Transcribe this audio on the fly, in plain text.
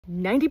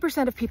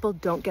90% of people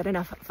don't get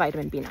enough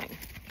vitamin B9,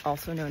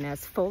 also known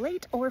as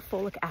folate or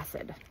folic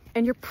acid.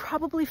 And you're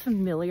probably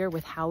familiar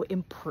with how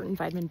important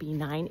vitamin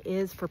B9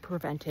 is for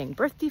preventing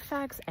birth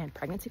defects and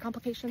pregnancy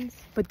complications.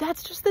 But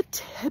that's just the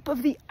tip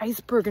of the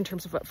iceberg in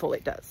terms of what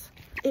folate does.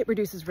 It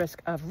reduces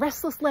risk of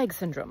restless leg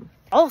syndrome,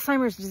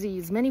 Alzheimer's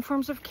disease, many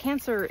forms of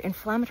cancer,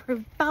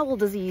 inflammatory bowel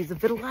disease,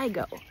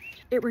 vitiligo.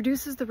 It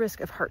reduces the risk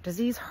of heart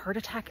disease, heart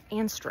attack,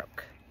 and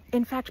stroke.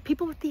 In fact,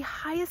 people with the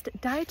highest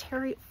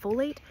dietary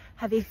folate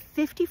have a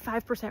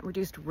 55%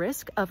 reduced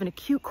risk of an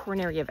acute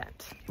coronary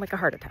event, like a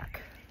heart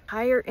attack.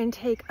 Higher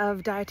intake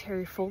of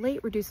dietary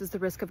folate reduces the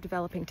risk of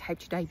developing type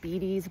 2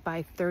 diabetes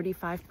by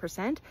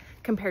 35%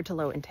 compared to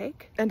low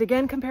intake. And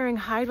again, comparing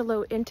high to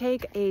low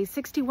intake, a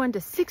 61 to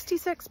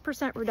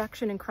 66%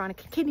 reduction in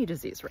chronic kidney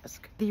disease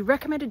risk. The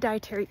recommended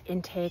dietary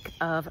intake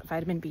of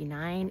vitamin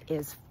B9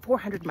 is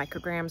 400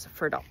 micrograms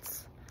for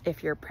adults.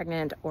 If you're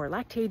pregnant or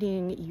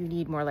lactating, you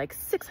need more like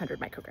 600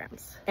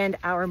 micrograms. And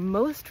our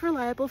most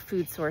reliable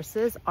food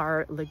sources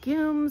are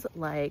legumes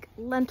like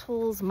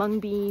lentils, mung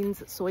beans,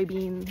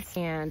 soybeans,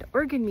 and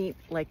organ meat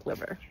like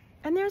liver.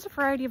 And there's a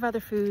variety of other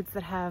foods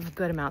that have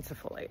good amounts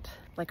of folate,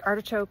 like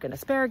artichoke and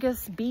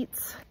asparagus,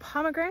 beets,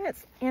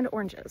 pomegranates, and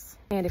oranges.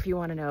 And if you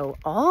want to know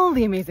all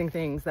the amazing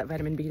things that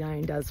vitamin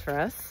B9 does for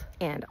us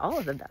and all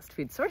of the best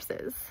food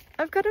sources,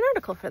 I've got an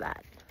article for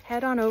that.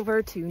 Head on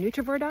over to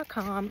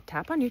Nutrivore.com,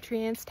 tap on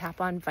nutrients,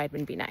 tap on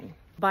vitamin B9.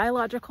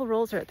 Biological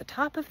roles are at the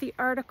top of the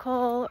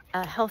article.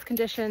 Health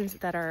conditions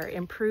that are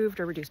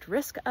improved or reduced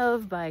risk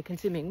of by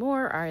consuming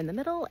more are in the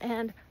middle,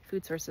 and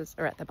food sources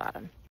are at the bottom.